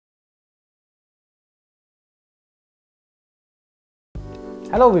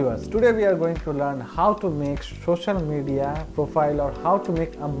Hello viewers, today we are going to learn how to make social media profile or how to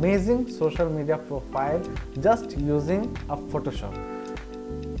make amazing social media profile just using a Photoshop.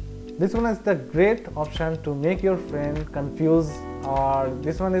 This one is the great option to make your friend confused, or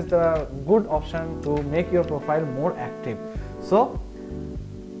this one is the good option to make your profile more active. So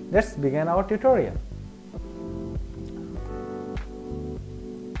let's begin our tutorial.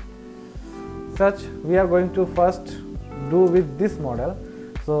 Such we are going to first do with this model.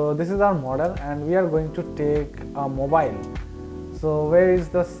 So this is our model and we are going to take a mobile. So where is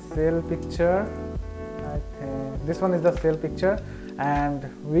the cell picture? I think this one is the cell picture, and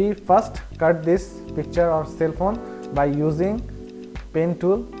we first cut this picture or cell phone by using pen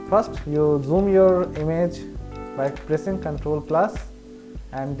tool. First you zoom your image by pressing Ctrl plus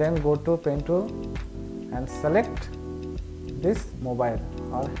and then go to pen tool and select this mobile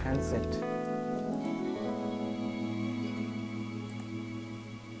or handset.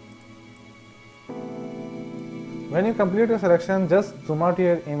 When you complete your selection, just zoom out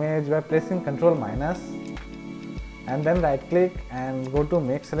your image by pressing Ctrl minus and then right click and go to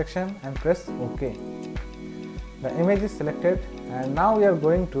make selection and press OK. The image is selected and now we are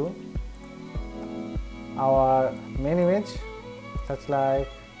going to our main image, such like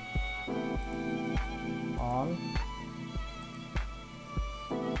on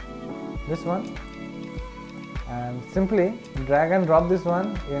this one, and simply drag and drop this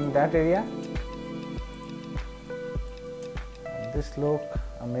one in that area. This look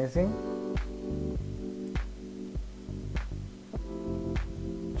amazing.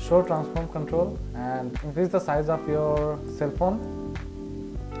 Show transform control and increase the size of your cell phone.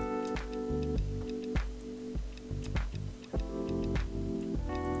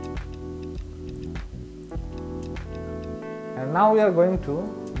 And now we are going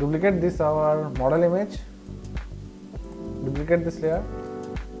to duplicate this our model image. Duplicate this layer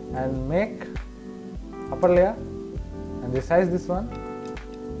and make upper layer and resize this one.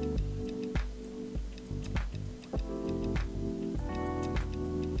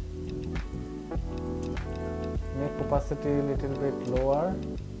 Make opacity a little bit lower.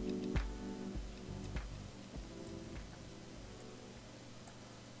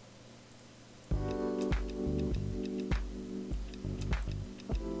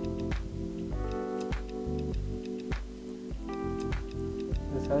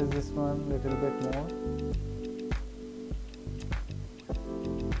 Resize this one a little bit more.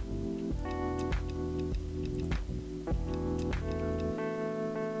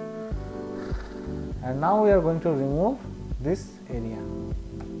 And now we are going to remove this area.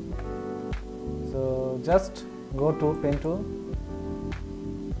 So just go to pen tool,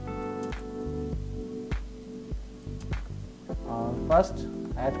 first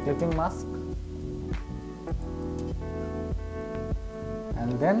add clipping mask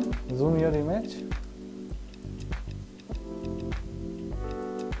and then zoom your image.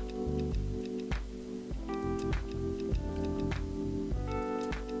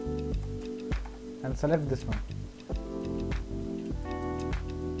 And select this one.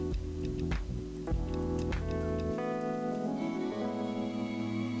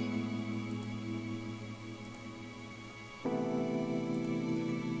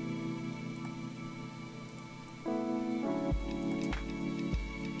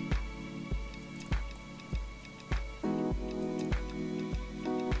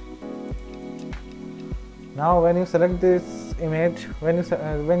 Now when you select this image,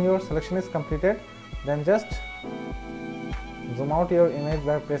 when your selection is completed, then just zoom out your image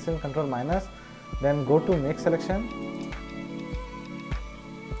by pressing Ctrl minus, then go to make selection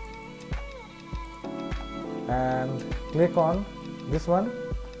and click on this one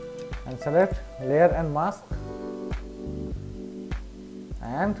and select layer and mask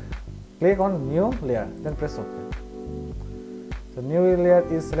and click on new layer, then press OK. So new layer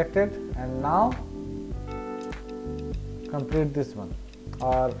is selected, and now complete this one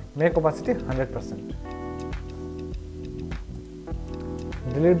or make opacity 100%.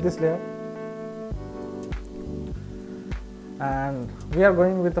 Delete this layer and we are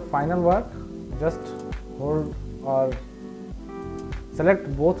going with the final work. Just hold or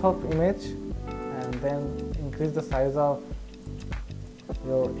select both of image and then increase the size of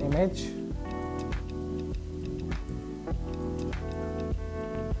your image.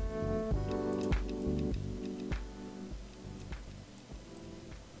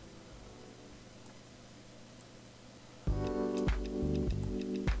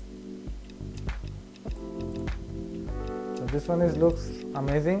 This one looks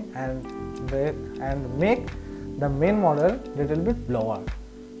amazing, and make the main model little bit lower.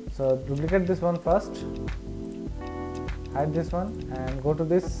 So duplicate this one first hide this one and go to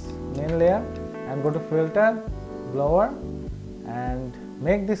this main layer and go to filter, blower, and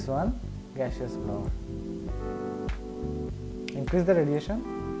make this one gaseous blower. Increase the radiation.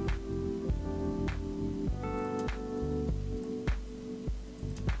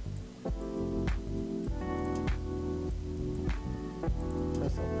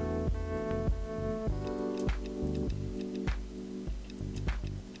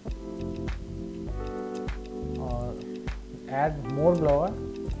 Or add more blower.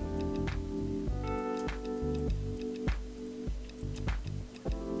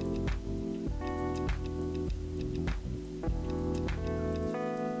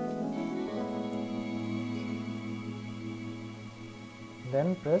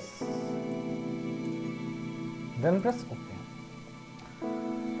 Then press OK.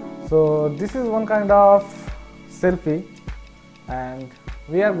 So this is one kind of selfie, and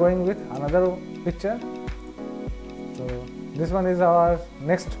we are going with another picture. So this one is our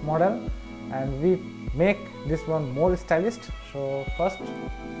next model, and we make this one more stylish. So first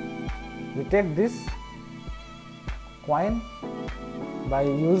we take this coin by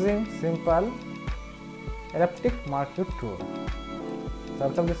using simple elliptic marquee tool.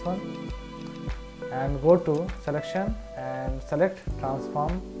 Circle this one and go to selection and select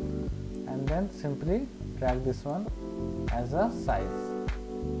transform, and then simply drag this one as a size.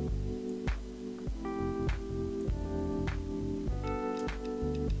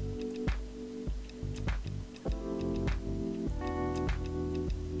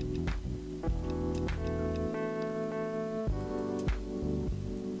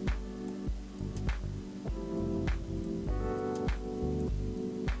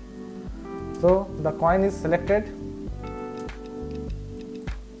 So the coin is selected,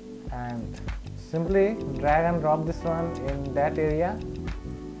 and simply drag and drop this one in that area.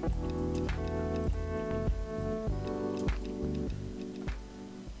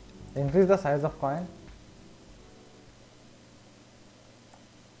 Increase the size of coin.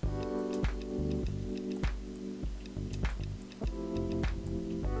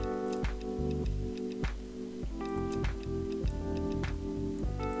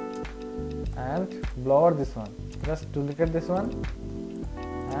 And blower this one. Just duplicate this one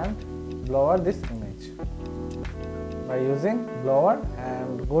and blower this image by using blower,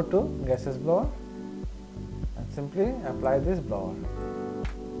 and go to gaseous blower and simply apply this blower.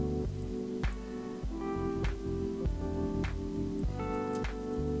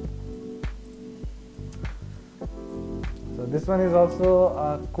 So this one is also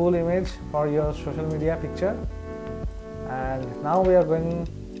a cool image for your social media picture. And now we are going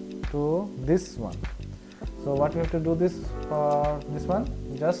to this one. So what we have to do this for this one,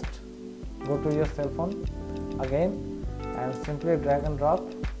 just go to your cell phone again and simply drag and drop.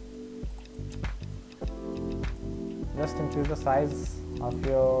 Just increase the size of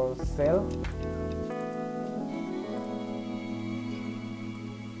your cell.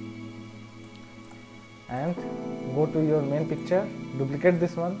 And go to your main picture, duplicate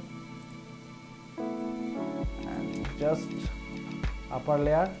this one and just upper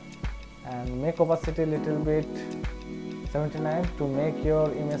layer and make opacity little bit 79 to make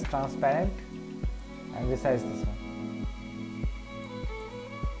your image transparent, and resize this one.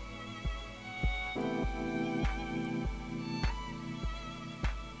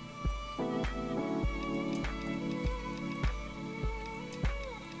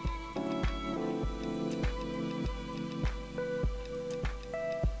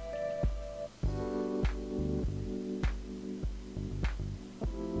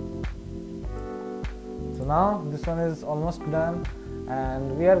 So now this one is almost done,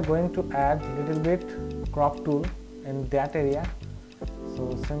 and we are going to add little bit crop tool in that area.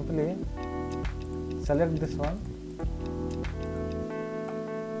 So simply select this one,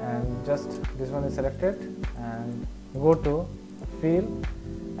 and just this one is selected, and go to fill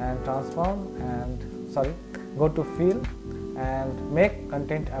and transform, and go to fill and make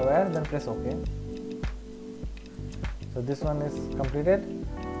content aware, then press OK. So this one is completed.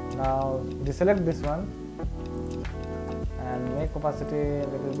 Now deselect this one and make opacity a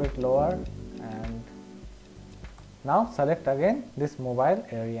little bit lower, and now select again this mobile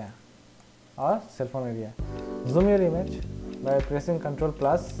area or cell phone area. Zoom your image by pressing Ctrl+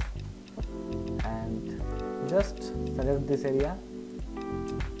 and just select this area.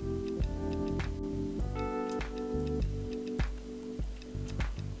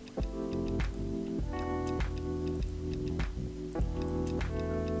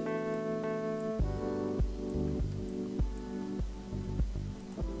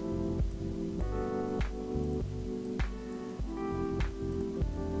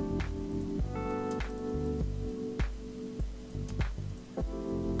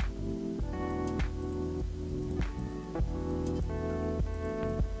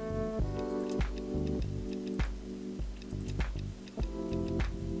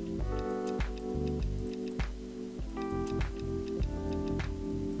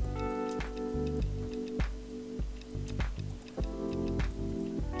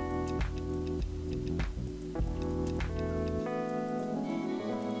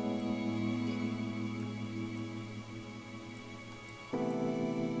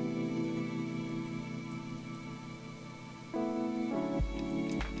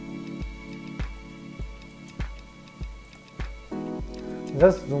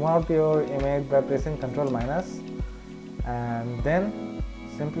 just zoom out your image by pressing Ctrl minus, and then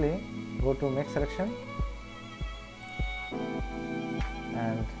simply go to make selection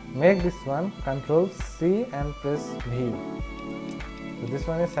and make this one Ctrl C and press V. So this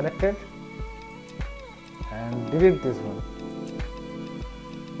one is selected, and delete this one.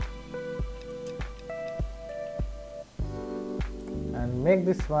 And make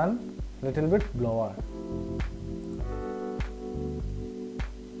this one little bit lower.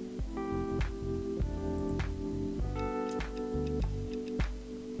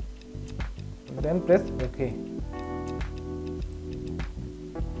 Then press OK.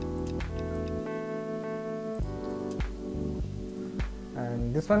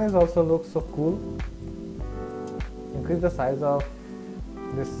 And this one is also looks so cool. Increase the size of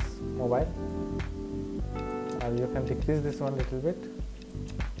this mobile, or you can decrease this one little bit.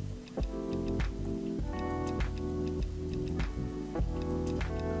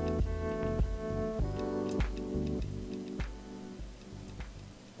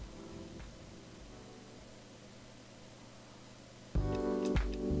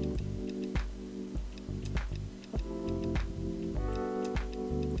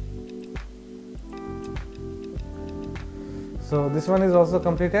 So this one is also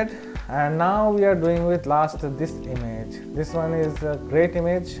completed, and now we are doing with last this image. This one is a great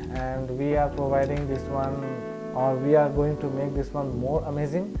image, and we are providing this one, or we are going to make this one more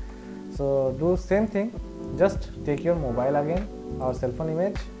amazing. So do same thing, just take your mobile again or cell phone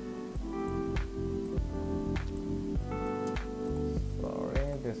image. Sorry,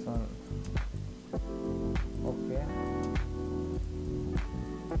 this one. Okay.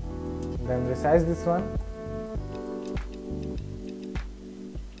 Then resize this one.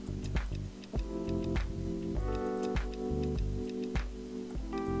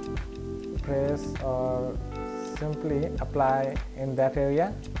 Press or simply apply in that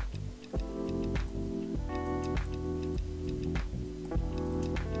area.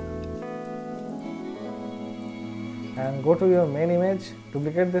 And go to your main image,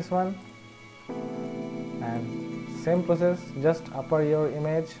 duplicate this one, and same process, just upper your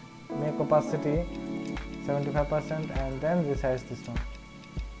image, make opacity 75%, and then resize this one.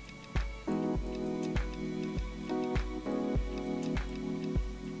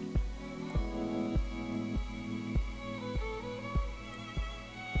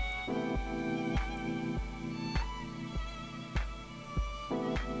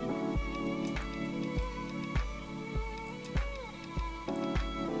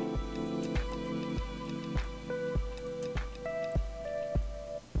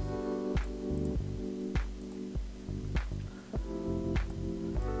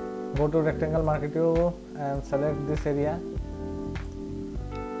 Go to rectangle marquee tool and select this area,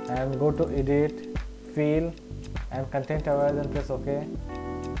 and go to edit, fill and content aware, then press OK,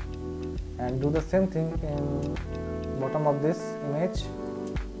 and do the same thing in bottom of this image.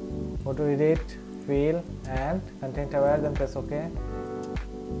 Go to edit, fill and content aware, then press OK.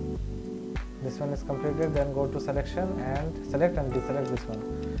 This one is completed. Then go to selection and select and deselect this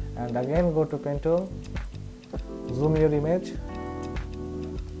one, and again go to pen tool, zoom your image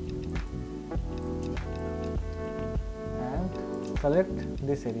and select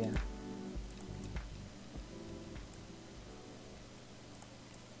this area.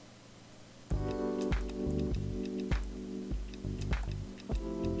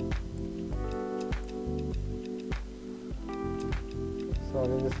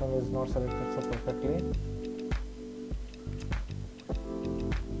 Sorry, this one is not selected so perfectly.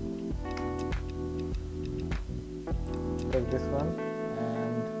 Take this one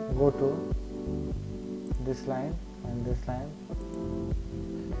and go to this line and this line.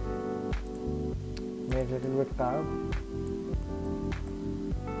 Make a little bit curve.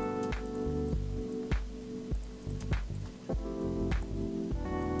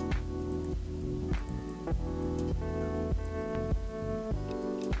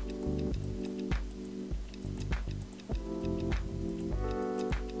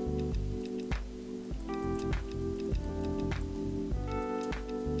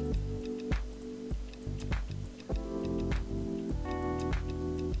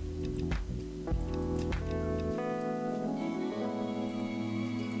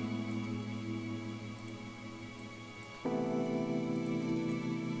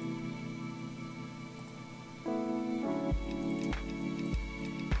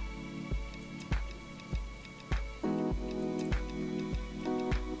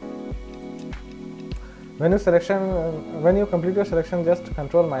 When you complete your selection, just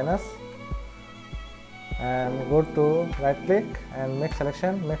Ctrl minus and go to right click and make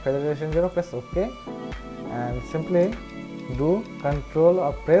selection, make feather duration 0, press OK, and simply do Control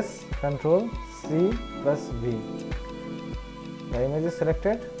or press Control C plus V. The image is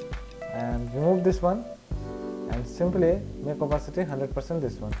selected, and remove this one and simply make opacity 100%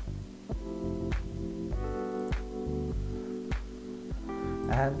 this one,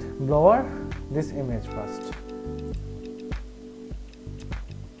 and blur this image first.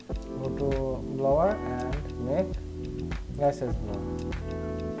 Go to blur and make gaseous blur.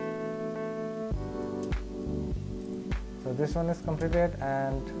 So this one is completed,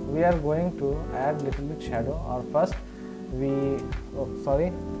 and we are going to add little bit shadow. Or first we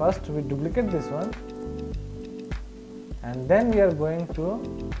duplicate this one, and then we are going to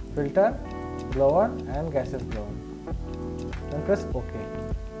filter, blower and gaseous blower. Then press OK.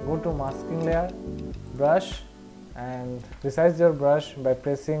 Go to masking layer, brush, and resize your brush by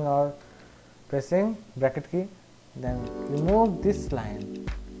pressing bracket key. Then remove this line,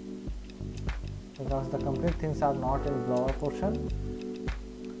 because the complete things are not in blower portion.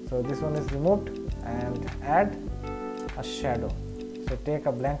 So this one is removed, and add a shadow. So take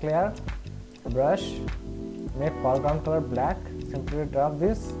a blank layer, brush, make foreground color black, simply drop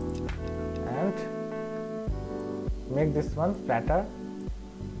this and make this one flatter,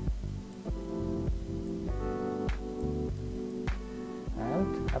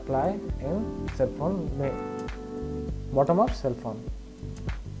 and apply in cell phone, bottom of cell phone.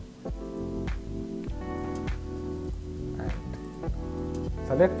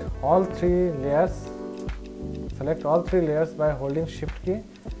 Select all three layers by holding Shift key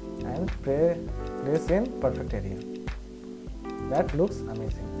and place in perfect area. That looks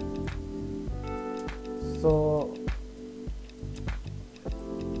amazing. So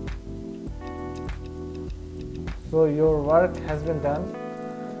your work has been done.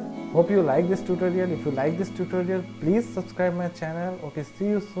 Hope you like this tutorial. If you like this tutorial, please subscribe my channel. Okay, see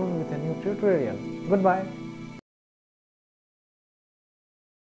you soon with a new tutorial. Goodbye.